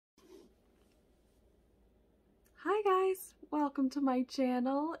Hi guys, welcome to my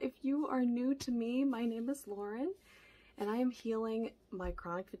channel. If you are new to me, my name is Lauren and I am healing my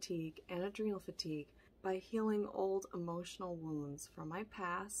chronic fatigue and adrenal fatigue by healing old emotional wounds from my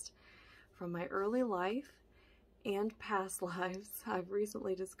past, from my early life and past lives I've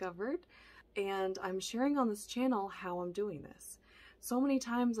recently discovered, and I'm sharing on this channel how I'm doing this. So many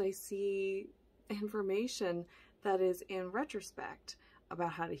times I see information that is in retrospect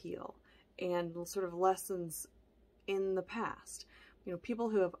about how to heal and sort of lessons in the past. You know, people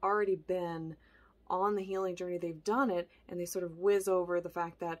who have already been on the healing journey, they've done it, and they sort of whiz over the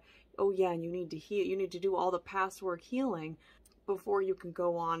fact that, oh yeah, and you need to heal, you need to do all the past work healing before you can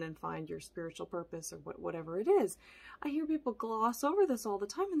go on and find your spiritual purpose or whatever it is. I hear people gloss over this all the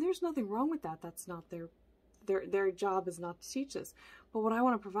time, and there's nothing wrong with that. That's not their job is not to teach us. But what I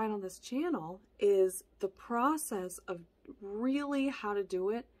want to provide on this channel is the process of really how to do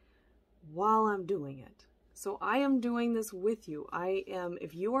it while I'm doing it. So I am doing this with you.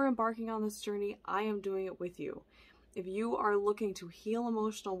 If you are embarking on this journey, I am doing it with you. If you are looking to heal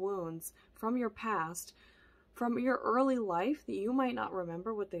emotional wounds from your past, from your early life that you might not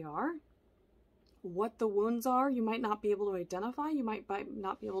remember what they are, what the wounds are, you might not be able to identify, you might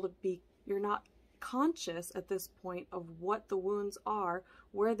not be able to you're not conscious at this point of what the wounds are,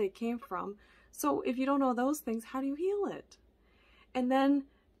 where they came from. So if you don't know those things, how do you heal it? And then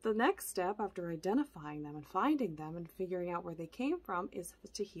the next step after identifying them and finding them and figuring out where they came from is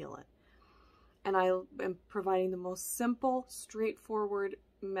to heal it. And I am providing the most simple, straightforward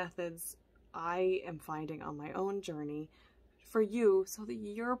methods I am finding on my own journey for you so that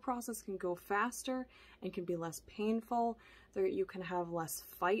your process can go faster and can be less painful, that you can have less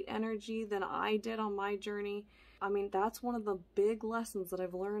fight energy than I did on my journey. I mean, that's one of the big lessons that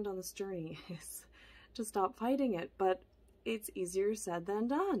I've learned on this journey is to stop fighting it. But it's easier said than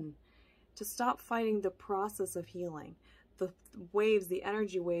done. To stop fighting the process of healing, the waves, the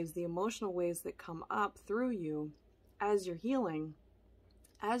energy waves, the emotional waves that come up through you as you're healing.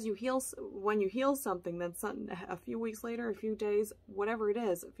 As you heal, when you heal something, then a few weeks later, a few days, whatever it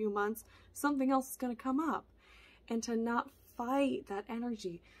is, a few months, something else is going to come up. And to not fight that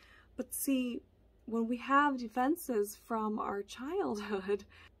energy. But see, when we have defenses from our childhood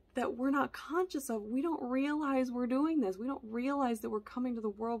that we're not conscious of, we don't realize we're doing this. We don't realize that we're coming to the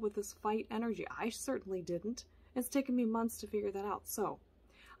world with this fight energy. I certainly didn't. It's taken me months to figure that out. So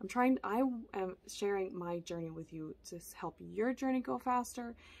I am sharing my journey with you to help your journey go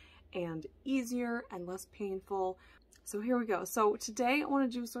faster and easier and less painful. So here we go. So today I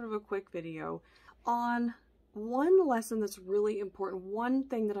want to do sort of a quick video on one lesson that's really important. One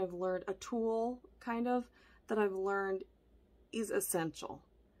thing that I've learned, a tool kind of that I've learned is essential.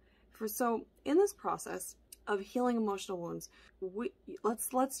 So in this process of healing emotional wounds,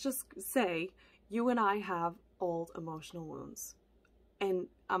 let's just say you and I have old emotional wounds. And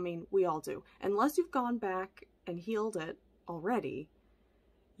I mean, we all do. Unless you've gone back and healed it already,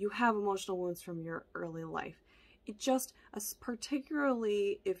 you have emotional wounds from your early life. It just,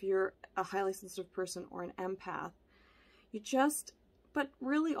 particularly if you're a highly sensitive person or an empath, but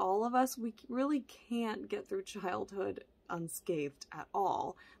really all of us, we really can't get through childhood unscathed at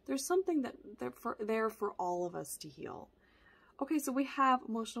all. There's something there for all of us to heal. Okay, so we have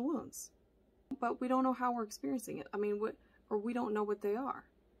emotional wounds, but we don't know how we're experiencing it. I mean, or we don't know what they are.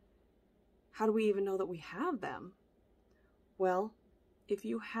 How do we even know that we have them? Well, if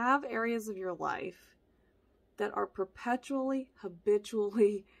you have areas of your life that are perpetually,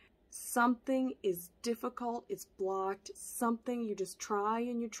 habitually, something is difficult, it's blocked, something you just try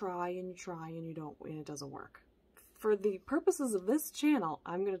and you try and you try and and it doesn't work. For the purposes of this channel,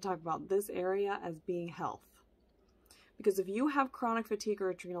 I'm going to talk about this area as being health. Because if you have chronic fatigue or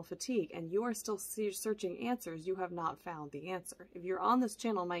adrenal fatigue and you are still searching answers, you have not found the answer. If you're on this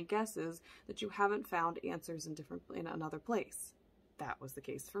channel, my guess is that you haven't found answers in another place. That was the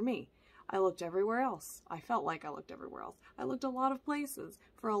case for me. I looked everywhere else. I felt like I looked everywhere else. I looked a lot of places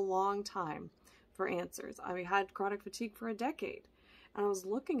for a long time for answers. I had chronic fatigue for a decade. And I was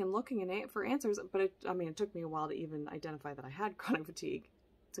looking for answers, but it took me a while to even identify that I had chronic fatigue.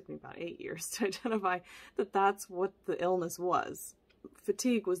 It took me about 8 years to identify that that's what the illness was.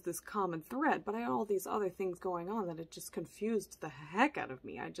 Fatigue was this common thread, but I had all these other things going on that it just confused the heck out of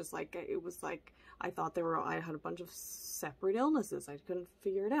me. It was like, I thought I had a bunch of separate illnesses. I couldn't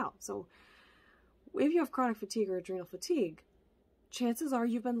figure it out. So if you have chronic fatigue or adrenal fatigue, chances are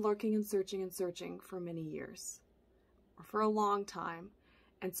you've been looking and searching for many years. For a long time.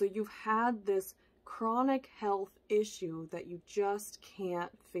 And so you've had this chronic health issue that you just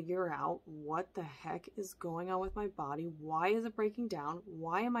can't figure out what the heck is going on with my body. Why is it breaking down?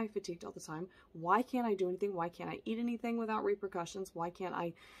 Why am I fatigued all the time? Why can't I do anything? Why can't I eat anything without repercussions? Why can't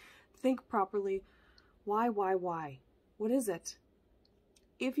I think properly? Why? What is it?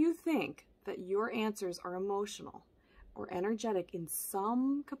 If you think that your answers are emotional or energetic in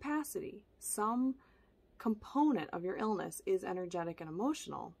some capacity, some component of your illness is energetic and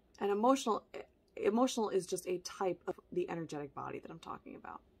emotional emotional is just a type of the energetic body that I'm talking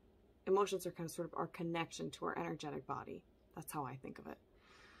about. Emotions are kind of sort of our connection to our energetic body. That's how I think of it.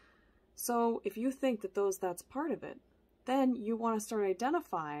 So if you think that that's part of it, then you want to start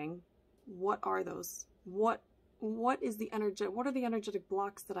identifying what are those, what are the energetic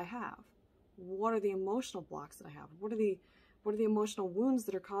blocks that I have? What are the emotional blocks that I have? What are the emotional wounds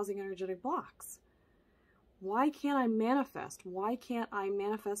that are causing energetic blocks? Why can't I manifest? Why can't I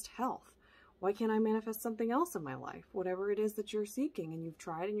manifest health? Why can't I manifest something else in my life? Whatever it is that you're seeking, and you've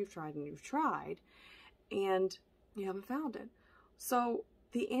tried and you've tried and you've tried, and you haven't found it. So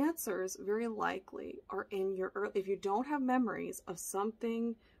the answers very likely are in your early, if you don't have memories of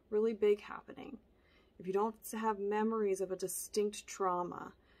something really big happening, if you don't have memories of a distinct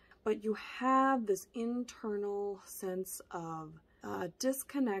trauma, but you have this internal sense of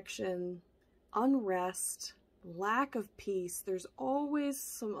disconnection, unrest, lack of peace, there's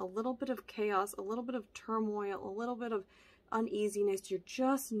always a little bit of chaos, a little bit of turmoil, a little bit of uneasiness. You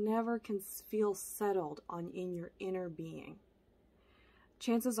just never can feel settled in your inner being.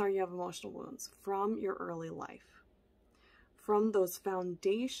 Chances are you have emotional wounds from your early life, from those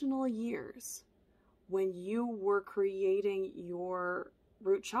foundational years when you were creating your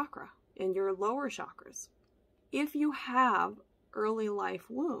root chakra and your lower chakras. If you have early life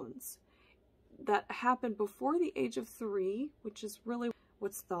wounds that happened before the age of 3, which is really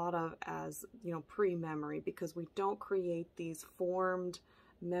what's thought of as, pre-memory, because we don't create these formed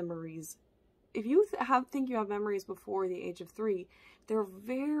memories. If you think you have memories before the age of 3, they're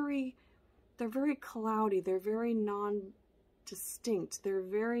very cloudy, they're very non-distinct, they're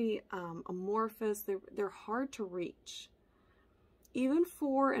very amorphous, they're hard to reach. Even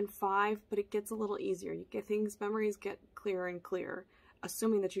 4 and 5, but it gets a little easier. Memories get clearer and clearer,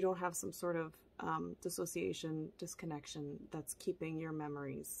 assuming that you don't have some sort of dissociation, disconnection that's keeping your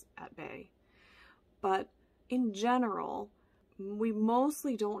memories at bay. But in general, we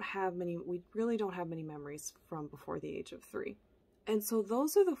really don't have many memories from before the age of 3. And so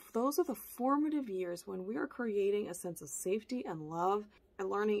those are the formative years when we are creating a sense of safety and love and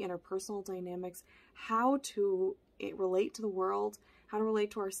learning interpersonal dynamics, how to relate to the world, how to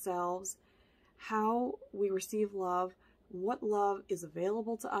relate to ourselves, how we receive love, what love is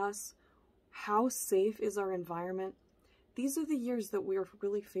available to us, how safe is our environment. These are the years that we're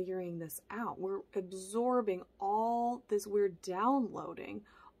really figuring this out. We're absorbing all this, we're downloading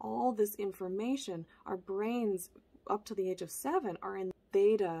all this information. Our brains, up to the age of 7, are in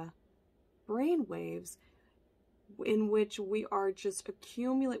theta brain waves, in which we are just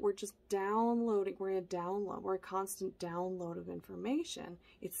we're just downloading, we're a constant download of information.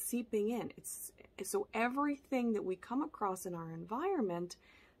 It's seeping in. So everything that we come across in our environment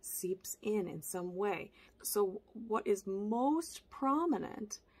seeps in some way. So what is most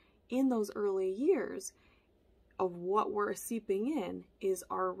prominent in those early years of what we're seeping in is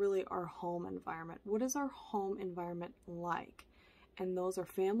our home environment. What is our home environment like? And those are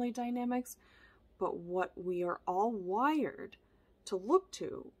family dynamics, but what we are all wired to look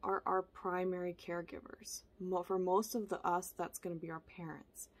to are our primary caregivers. For most of us, that's going to be our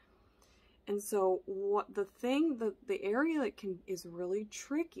parents. And so the area that is really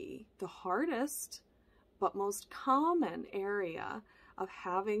tricky, the hardest but most common area of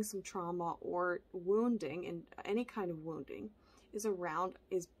having some trauma or wounding, and any kind of wounding, is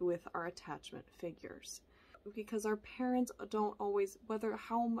with our attachment figures. Because our parents don't always,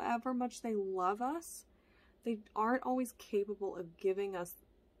 however much they love us, they aren't always capable of giving us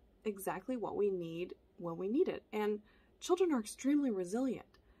exactly what we need when we need it. And children are extremely resilient.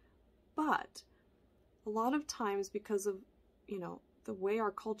 But a lot of times, because of, the way our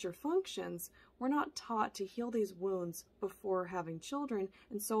culture functions, we're not taught to heal these wounds before having children.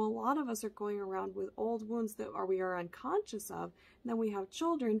 And so a lot of us are going around with old wounds that we are unconscious of. And then we have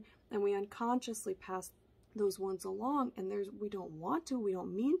children and we unconsciously pass those wounds along, and we don't want to, we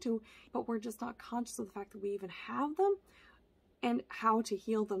don't mean to, but we're just not conscious of the fact that we even have them and how to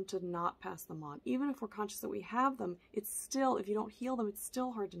heal them to not pass them on. Even if we're conscious that we have them, it's still, if you don't heal them, it's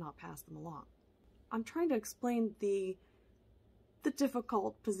still hard to not pass them along. I'm trying to explain the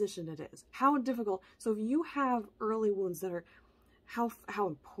difficult position it is. How difficult. So if you have early wounds that are, how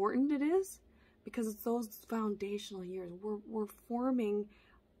important it is because it's those foundational years. We're forming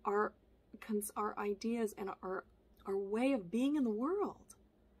our ideas and our way of being in the world.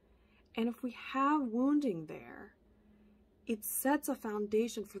 And if we have wounding there, it sets a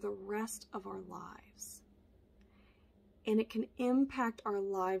foundation for the rest of our lives. And it can impact our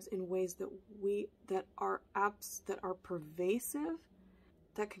lives in ways that are pervasive,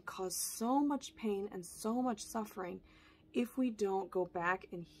 that can cause so much pain and so much suffering if we don't go back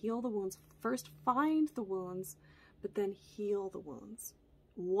and heal the wounds. First find the wounds, but then heal the wounds.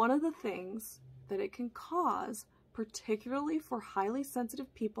 One of the things that it can cause, particularly for highly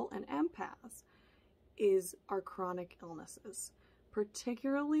sensitive people and empaths, is our chronic illnesses.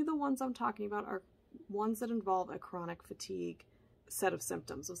 Particularly the ones I'm talking about are ones that involve a chronic fatigue set of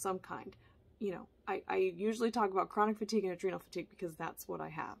symptoms of some kind. You know, I usually talk about chronic fatigue and adrenal fatigue because that's what I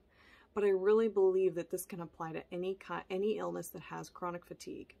have. But I really believe that this can apply to any illness that has chronic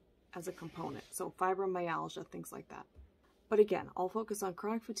fatigue as a component. So fibromyalgia, things like that. But again, I'll focus on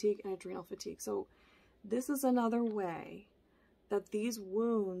chronic fatigue and adrenal fatigue. So this is another way that these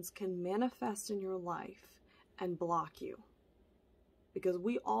wounds can manifest in your life and block you. Because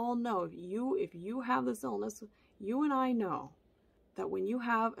we all know, if you have this illness, you and I know that when you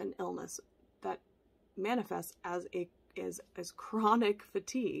have an illness that manifests as chronic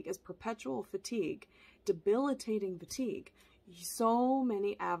fatigue, as perpetual fatigue, debilitating fatigue, so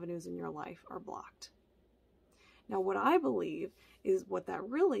many avenues in your life are blocked. Now, what I believe is what that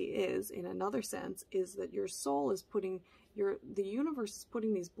really is, in another sense, is that your soul is the universe is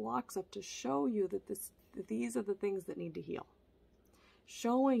putting these blocks up to show you that these are the things that need to heal.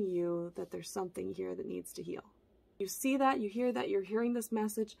 Showing you that there's something here that needs to heal. You see that, you hear that, you're hearing this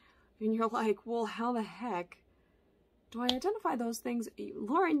message, and you're like, well, how the heck do I identify those things?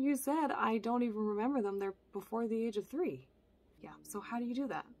 Lauren, you said I don't even remember them. They're before the age of 3. Yeah, so how do you do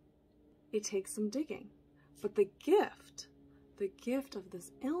that? It takes some digging. But the gift of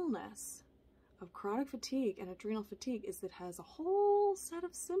this illness of chronic fatigue and adrenal fatigue is that it has a whole set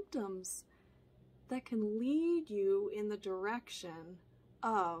of symptoms that can lead you in the direction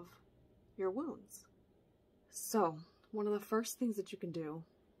of your wounds. So, one of the first things that you can do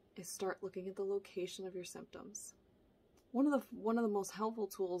is start looking at the location of your symptoms. One of the most helpful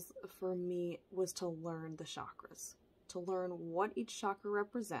tools for me was to learn the chakras, to learn what each chakra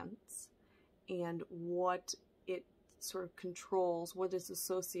represents and what it sort of controls, what it's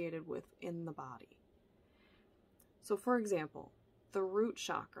associated with in the body. So for example, the root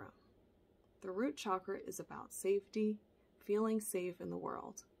chakra. The root chakra is about safety, feeling safe in the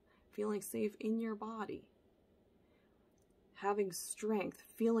world, feeling safe in your body, having strength,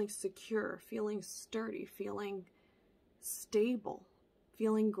 feeling secure, feeling sturdy, feeling stable,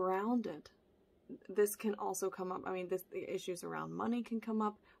 feeling grounded. This can also come up, the issues around money can come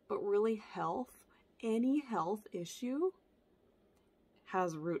up, but really health, any health issue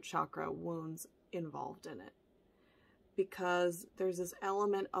has root chakra wounds involved in it. Because there's this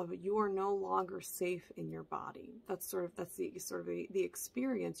element of you are no longer safe in your body. That's the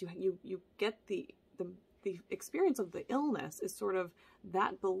experience. You get the experience of the illness is sort of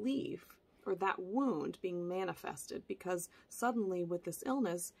that belief or that wound being manifested, because suddenly with this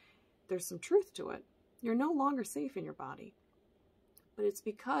illness, there's some truth to it. You're no longer safe in your body. But it's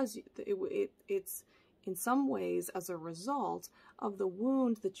because it's in some ways as a result of the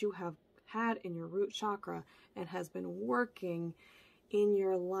wound that you have had in your root chakra and has been working in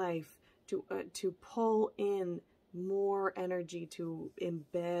your life to pull in more energy to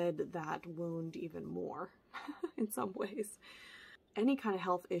embed that wound even more in some ways. Any kind of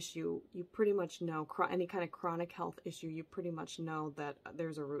health issue, you pretty much know, any kind of chronic health issue, you pretty much know that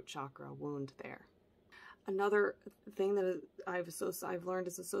there's a root chakra wound there. Another thing that I've learned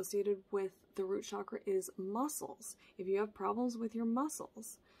is associated with the root chakra is muscles. If you have problems with your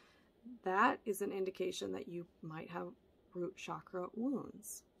muscles, that is an indication that you might have root chakra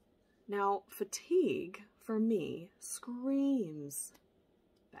wounds. Now, fatigue, for me, screams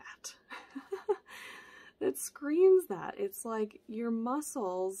that. It screams that. It's like your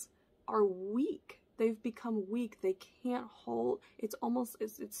muscles are weak. They've become weak. They can't hold. It's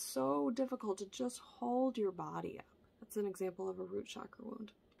so difficult to just hold your body up. That's an example of a root chakra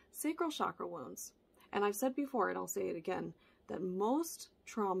wound. Sacral chakra wounds. And I've said before, and I'll say it again, that most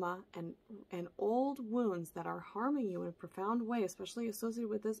trauma and old wounds that are harming you in a profound way, especially associated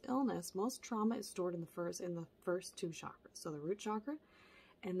with this illness, most trauma is stored in the first 2 chakras. So the root chakra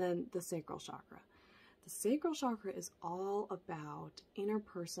and then the sacral chakra. The sacral chakra is all about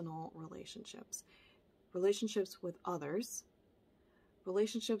interpersonal relationships. Relationships with others, the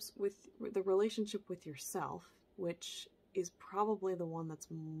relationship with yourself, which is probably the one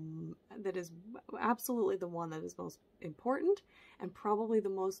that is absolutely the one that is most important, and probably the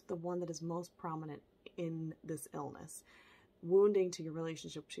one that is most prominent in this illness. Wounding to your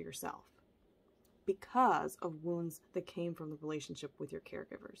relationship to yourself, because of wounds that came from the relationship with your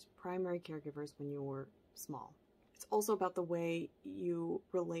caregivers, primary caregivers when you were small. It's also about the way you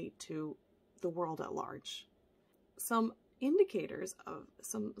relate to the world at large. Some indicators of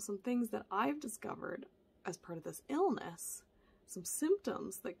some things that I've discovered as part of this illness, some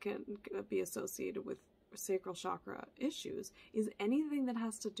symptoms that can be associated with sacral chakra issues, is anything that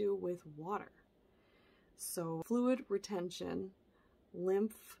has to do with water. So fluid retention,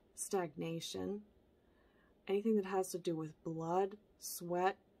 lymph stagnation, anything that has to do with blood,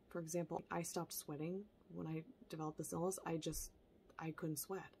 sweat. For example, I stopped sweating when I developed this illness. I couldn't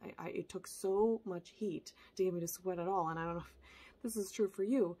sweat. It took so much heat to get me to sweat at all. And I don't know if this is true for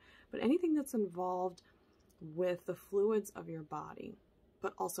you, but anything that's involved with the fluids of your body,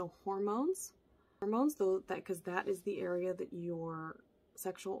 but also hormones, though, because that is the area that your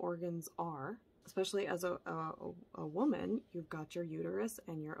sexual organs are. Especially as a woman, you've got your uterus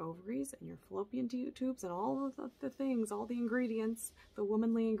and your ovaries and your fallopian tubes and all of the things, all the ingredients, the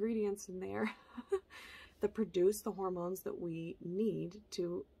womanly ingredients in there that produce the hormones that we need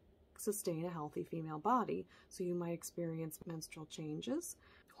to sustain a healthy female body. So you might experience menstrual changes,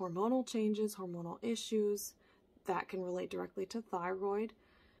 hormonal issues that can relate directly to thyroid.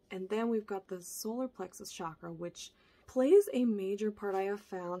 And then we've got the solar plexus chakra, which plays a major part, I have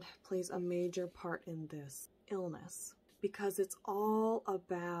found, plays a major part in this illness, because it's all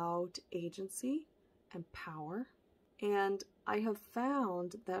about agency and power. And I have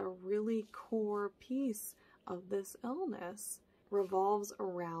found that a really core piece of this illness revolves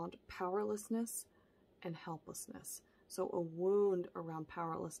around powerlessness and helplessness. So a wound around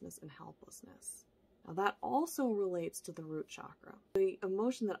powerlessness and helplessness. Now that also relates to the root chakra. The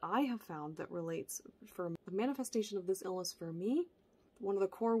emotion that I have found that relates for the manifestation of this illness for me, one of the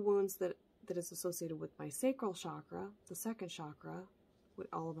core wounds that is associated with my sacral chakra, the second chakra,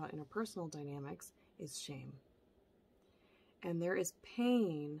 all about interpersonal dynamics, is shame. And there is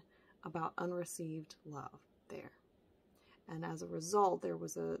pain about unreceived love there. And as a result, there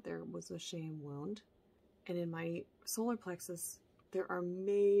was a shame wound. And in my solar plexus, there are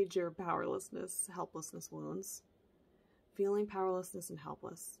major powerlessness, helplessness wounds, feeling powerlessness and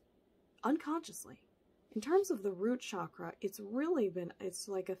helpless, unconsciously. In terms of the root chakra, it's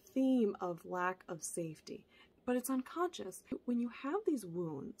like a theme of lack of safety, but it's unconscious. When you have these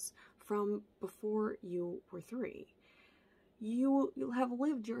wounds from before you were 3, you have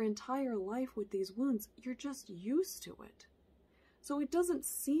lived your entire life with these wounds. You're just used to it. So it doesn't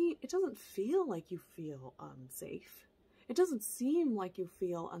feel like you feel unsafe. It doesn't seem like you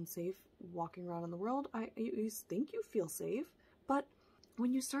feel unsafe walking around in the world. You think you feel safe, but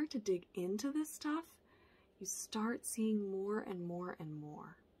when you start to dig into this stuff, you start seeing more and more and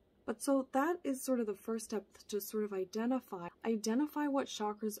more. But so that is sort of the first step, to sort of identify what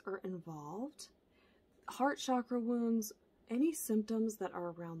chakras are involved. Heart chakra wounds, any symptoms that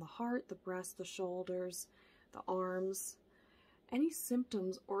are around the heart, the breast, the shoulders, the arms, any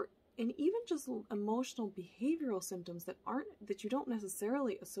symptoms, and even just emotional behavioral symptoms that you don't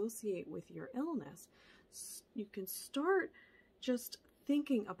necessarily associate with your illness. You can start just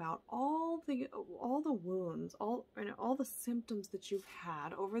thinking about all the wounds, all the symptoms that you've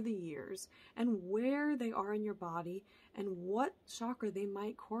had over the years, and where they are in your body and what chakra they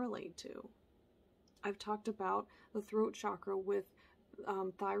might correlate to. I've talked about the throat chakra with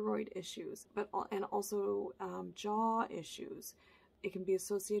thyroid issues, and also jaw issues. It can be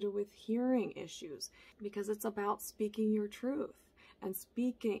associated with hearing issues, because it's about speaking your truth and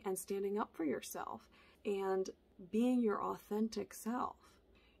standing up for yourself and being your authentic self.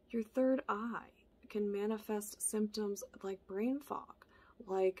 Your third eye can manifest symptoms like brain fog,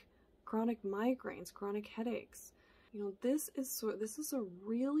 like chronic migraines, chronic headaches. This is a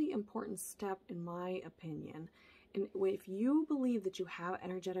really important step, in my opinion. And if you believe that you have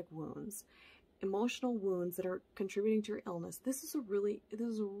energetic wounds, emotional wounds that are contributing to your illness, this is a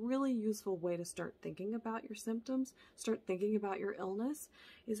really useful way to start thinking about your symptoms, start thinking about your illness,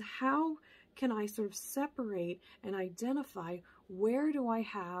 is how can I sort of separate and identify where do I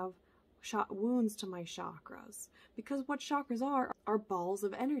have wounds to my chakras? Because what chakras are balls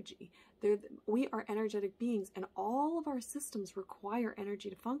of energy. We are energetic beings, and all of our systems require energy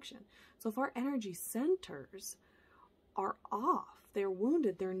to function. So if our energy centers are off, they're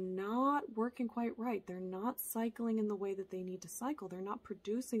wounded, they're not working quite right, they're not cycling in the way that they need to cycle, they're not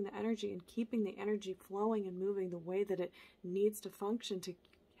producing the energy and keeping the energy flowing and moving the way that it needs to function to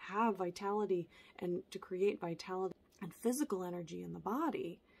have vitality and to create vitality and physical energy in the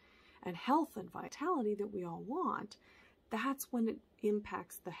body and health and vitality that we all want, that's when it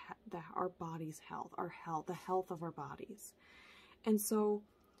impacts our body's health, the health of our bodies. And so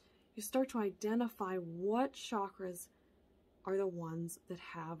you start to identify what chakras are the ones that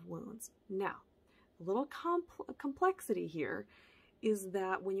have wounds. Now, a little complexity here is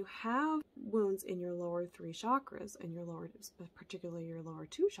that when you have wounds in your lower 3 chakras, and particularly your lower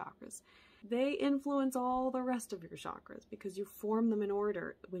 2 chakras, they influence all the rest of your chakras because you form them in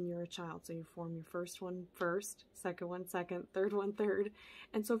order when you're a child. So you form your first one first, second one second, third one third.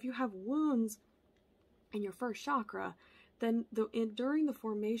 And so if you have wounds in your first chakra, then during the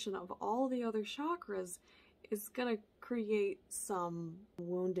formation of all the other chakras is going to create some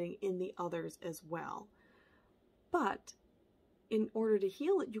wounding in the others as well. But in order to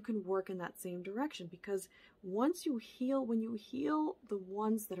heal it, you can work in that same direction, because when you heal the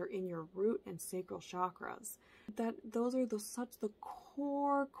ones that are in your root and sacral chakras, those are the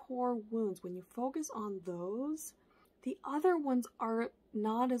core wounds. When you focus on those, the other ones are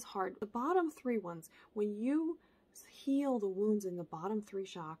not as hard. The bottom 3 ones, when you heal the wounds in the bottom 3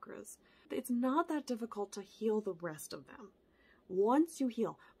 chakras, it's not that difficult to heal the rest of them once you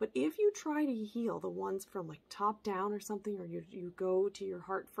heal. But if you try to heal the ones from like top down or something, or you go to your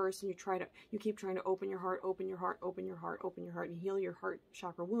heart first and you keep trying to open your heart, and heal your heart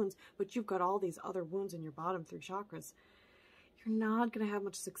chakra wounds, but you've got all these other wounds in your bottom 3 chakras, you're not going to have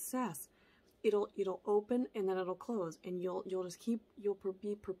much success. It'll open and then it'll close, and you'll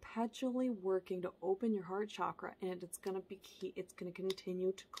be perpetually working to open your heart chakra, and it's going to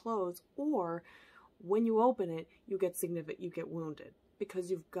continue to close, or when you open it, you get wounded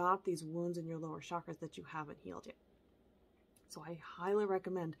because you've got these wounds in your lower chakras that you haven't healed yet. So I highly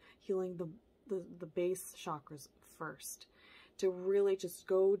recommend healing the base chakras first, to really just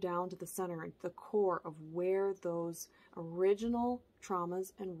go down to the center and the core of where those original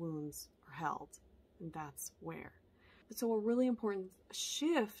traumas and wounds are held. And that's where. So a really important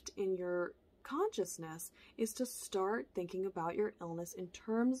shift in your consciousness is to start thinking about your illness in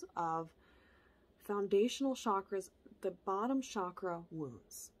terms of foundational chakras, the bottom chakra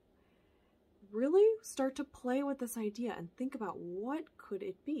wounds. Really start to play with this idea and think about what could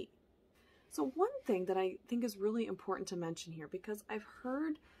it be. So one thing that I think is really important to mention here, because I've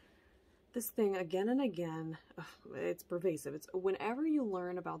heard this thing again and again, it's pervasive. It's whenever you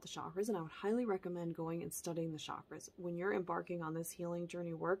learn about the chakras, and I would highly recommend going and studying the chakras when you're embarking on this healing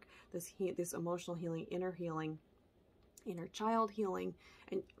journey work, this emotional healing, inner child healing,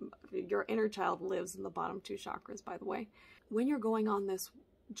 and your inner child lives in the bottom 2 chakras, by the way. When you're going on this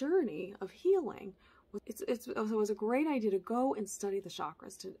journey of healing, it was a great idea to go and study the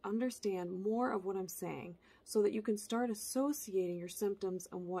chakras to understand more of what I'm saying, so that you can start associating your symptoms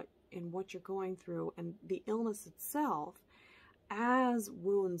and what you're going through and the illness itself as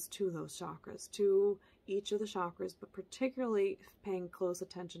wounds to those chakras, to each of the chakras, but particularly paying close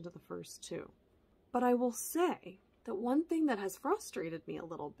attention to the first 2. But I will say that one thing that has frustrated me a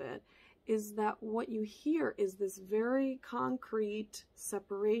little bit is that what you hear is this very concrete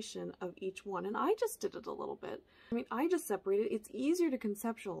separation of each one. And I just did it a little bit. I mean, I just separated. It's easier to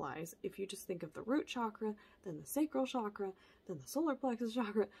conceptualize if you just think of the root chakra, then the sacral chakra, then the solar plexus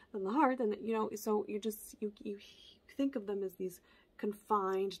chakra, then the heart, then, so you think of them as these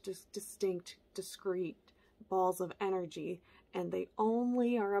confined, distinct, discrete balls of energy, and they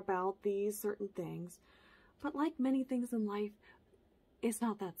only are about these certain things. But like many things in life, it's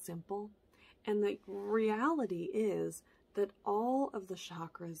not that simple. And the reality is that all of the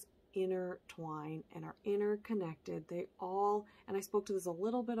chakras intertwine and are interconnected. They all, and I spoke to this a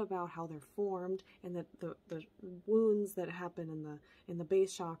little bit about how they're formed, and that the wounds that happen in the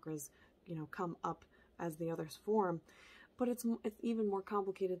base chakras, come up as the others form. But it's even more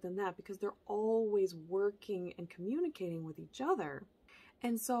complicated than that, because they're always working and communicating with each other.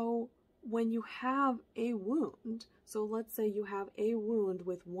 And so when you have a wound, so let's say you have a wound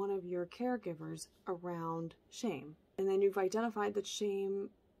with one of your caregivers around shame, and then you've identified that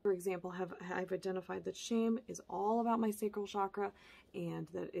shame, for example, I've identified that shame is all about my sacral chakra, and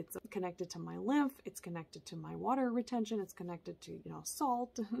that it's connected to my lymph, it's connected to my water retention, it's connected to,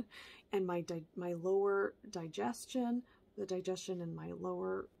 salt, and my lower digestion, the digestion in my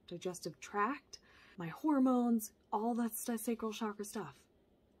lower digestive tract, my hormones, all that sacral chakra stuff.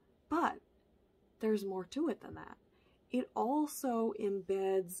 But there's more to it than that. It also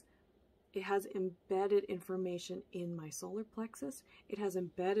has embedded information in my solar plexus. It has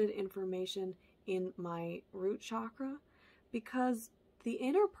embedded information in my root chakra, because the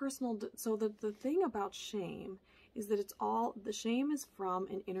interpersonal, so the thing about shame is that the shame is from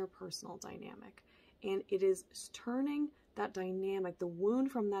an interpersonal dynamic. And it is turning that dynamic, the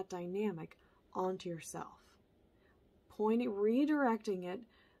wound from that dynamic, onto yourself. Redirecting it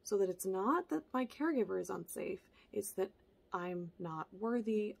so that it's not that my caregiver is unsafe, it's that I'm not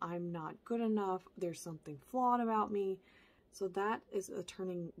worthy, I'm not good enough, there's something flawed about me. So that is a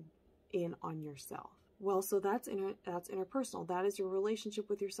turning in on yourself. Well, so that's interpersonal. That is your relationship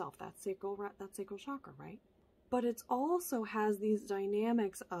with yourself. That's sacral chakra, right? But it also has these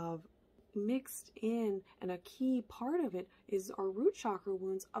dynamics of mixed in, and a key part of it is our root chakra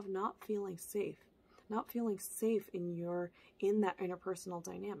wounds of not feeling safe. Not feeling safe in that interpersonal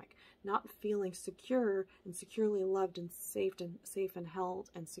dynamic, not feeling secure and securely loved and safe and held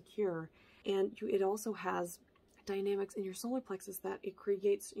and secure. And it also has dynamics in your solar plexus that it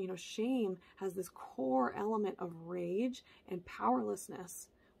creates, shame has this core element of rage and powerlessness,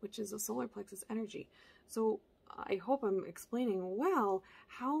 which is a solar plexus energy. So I hope I'm explaining well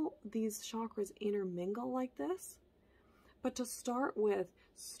how these chakras intermingle like this. But to start with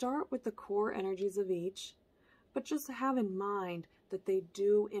the core energies of each, but just have in mind that they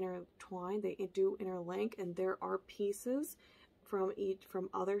do intertwine, they do interlink, and there are pieces from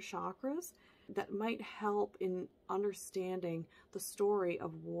other chakras that might help in understanding the story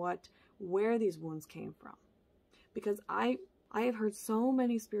of where these wounds came from. Because I have heard so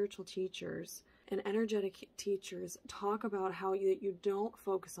many spiritual teachers and energetic teachers talk about how you don't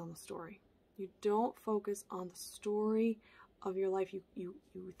focus on the story. You don't focus on the story of your life.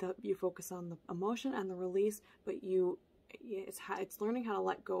 You focus on the emotion and the release, but it's learning how to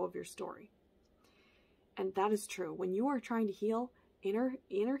let go of your story. And that is true. When you are trying to heal,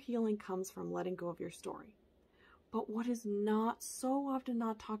 inner healing comes from letting go of your story. But what is not so often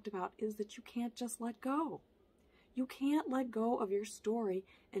not talked about is that you can't just let go. You can't let go of your story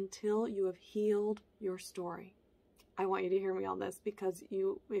until you have healed your story. I want you to hear me on this, because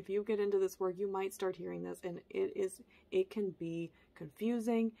if you get into this work, you might start hearing this, and it can be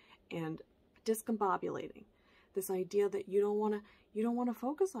confusing and discombobulating. This idea that you don't want to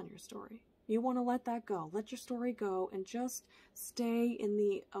focus on your story. You want to let that go. Let your story go and just stay in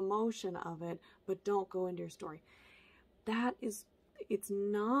the emotion of it, but don't go into your story. It's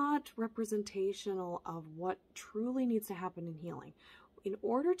not representational of what truly needs to happen in healing. In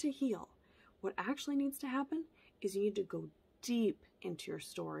order to heal, what actually needs to happen is you need to go deep into your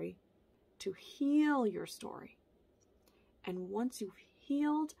story to heal your story. And once you've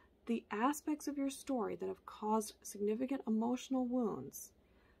healed the aspects of your story that have caused significant emotional wounds,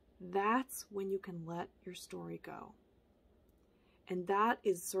 that's when you can let your story go. And that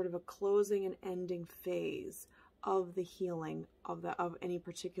is sort of a closing and ending phase of the healing of any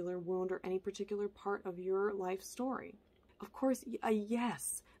particular wound or any particular part of your life story. Of course,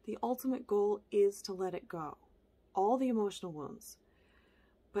 yes, the ultimate goal is to let it go. All the emotional wounds.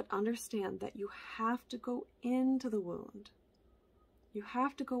 But understand that you have to go into the wound. You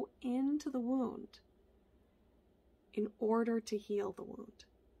have to go into the wound in order to heal the wound.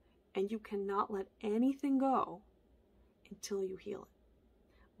 And you cannot let anything go until you heal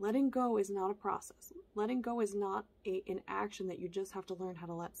it. Letting go is not a process. Letting go is not an action that you just have to learn how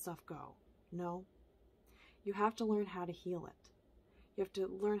to let stuff go. No. You have to learn how to heal it. You have to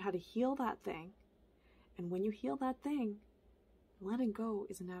learn how to heal that thing. And when you heal that thing, letting go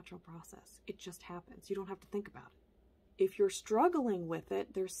is a natural process. It just happens. You don't have to think about it. If you're struggling with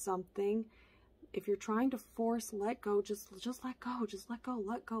it, there's something. If you're trying to force let go, just let go, just let go,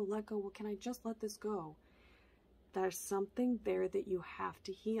 let go, let go. Well, can I just let this go? There's something there that you have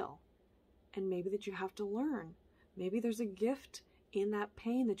to heal. And maybe that you have to learn. Maybe there's a gift in that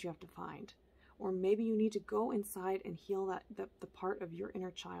pain that you have to find. Or maybe you need to go inside and heal the part of your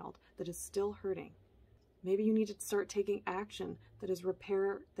inner child that is still hurting. Maybe you need to start taking action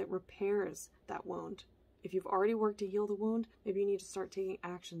that repairs that wound. If you've already worked to heal the wound, maybe you need to start taking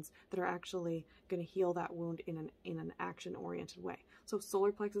actions that are actually going to heal that wound in an action-oriented way. So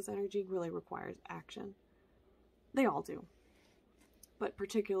solar plexus energy really requires action. They all do. But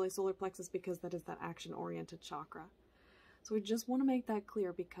particularly solar plexus, because that is that action-oriented chakra. So we just want to make that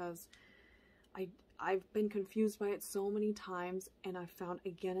clear, because I've been confused by it so many times, and I've found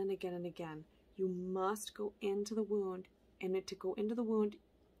again and again and again, you must go into the wound, and to go into the wound,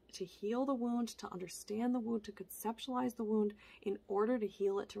 to heal the wound, to understand the wound, to conceptualize the wound in order to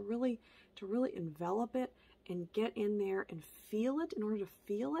heal it, to really envelop it and get in there and feel it. In order to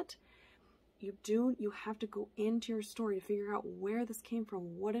feel it, you have to go into your story to figure out where this came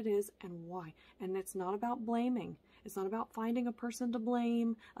from, what it is, and why. And it's not about blaming. It's not about finding a person to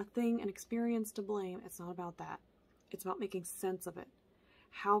blame, a thing, an experience to blame. It's not about that. It's about making sense of it.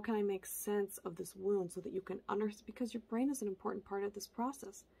 How can I make sense of this wound so that you can understand? Because your brain is an important part of this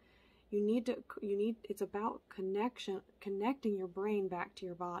process. It's about connecting your brain back to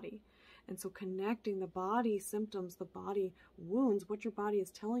your body. And so connecting the body symptoms, the body wounds, what your body is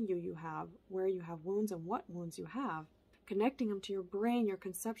telling you you have, where you have wounds and what wounds you have, connecting them to your brain, your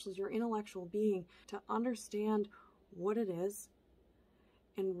conceptuals, your intellectual being to understand what it is.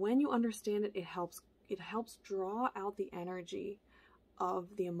 And when you understand it, it helps draw out the energy of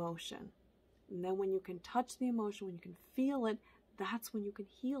the emotion. And then when you can touch the emotion, when you can feel it, that's when you can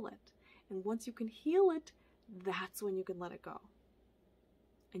heal it. And once you can heal it, that's when you can let it go.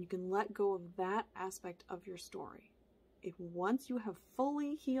 And you can let go of that aspect of your story. If once you have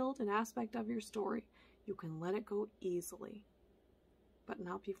fully healed an aspect of your story, you can let it go easily, but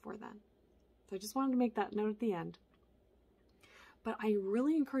not before then. So I just wanted to make that note at the end. But I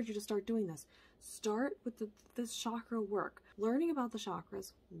really encourage you to start doing this. Start with this chakra work, learning about the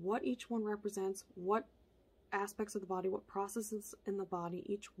chakras, what each one represents, what aspects of the body, what processes in the body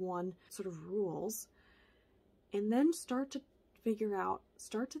each one sort of rules, and then start to think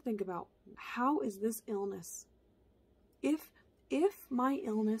about, how is this illness? If my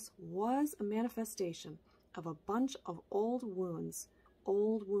illness was a manifestation of a bunch of old wounds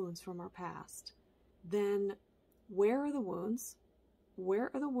from our past, then where are the wounds?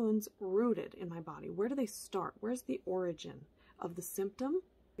 Where are the wounds rooted in my body? Where do they start? Where's the origin of the symptom?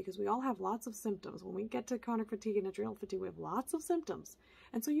 Because we all have lots of symptoms. When we get to chronic fatigue and adrenal fatigue, we have lots of symptoms.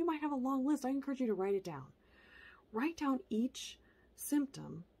 And so you might have a long list. I encourage you to write it down. Write down each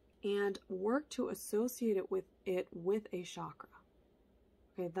symptom and work to associate it with a chakra.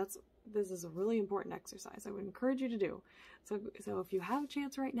 Okay, this is a really important exercise. I would encourage you to do. So if you have a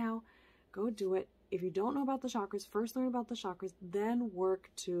chance right now, go do it. If you don't know about the chakras, first learn about the chakras, then work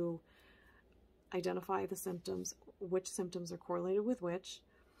to identify the symptoms, which symptoms are correlated with which,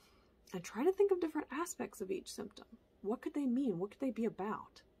 and try to think of different aspects of each symptom. What could they mean? What could they be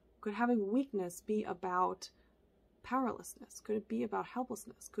about? Could having weakness be about powerlessness? Could it be about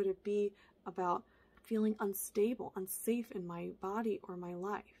helplessness? Could it be about feeling unstable, unsafe in my body or my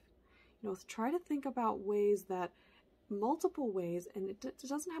life? Try to think about multiple ways, and it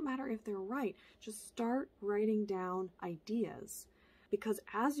doesn't matter if they're right. Just start writing down ideas, because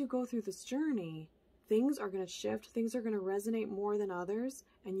as you go through this journey, things are going to shift, things are going to resonate more than others,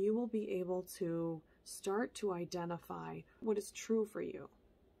 and you will be able to start to identify what is true for you,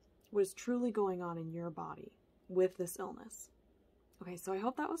 what is truly going on in your body with this illness. Okay, so I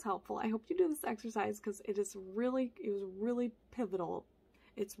hope that was helpful. I hope you do this exercise, because it was really pivotal.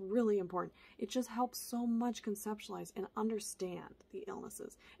 It's really important. It just helps so much conceptualize and understand the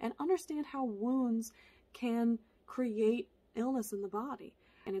illnesses and understand how wounds can create illness in the body.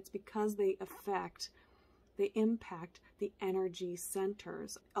 And it's because they impact the energy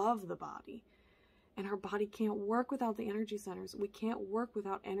centers of the body. And our body can't work without the energy centers. We can't work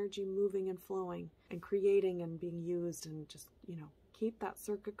without energy moving and flowing and creating and being used, and just, keep that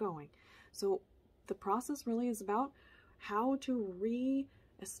circuit going. So the process really is about how to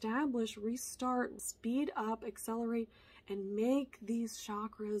re-establish, restart, speed up, accelerate, and make these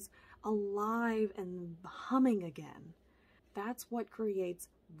chakras alive and humming again. That's what creates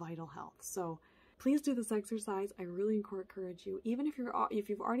vital health. So please do this exercise. I really encourage you. Even if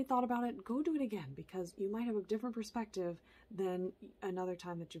you've already thought about it, go do it again, because you might have a different perspective than another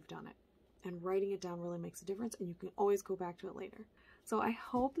time that you've done it. And writing it down really makes a difference, and you can always go back to it later. So I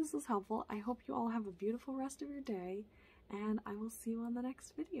hope this is helpful. I hope you all have a beautiful rest of your day, and I will see you on the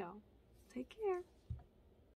next video. Take care.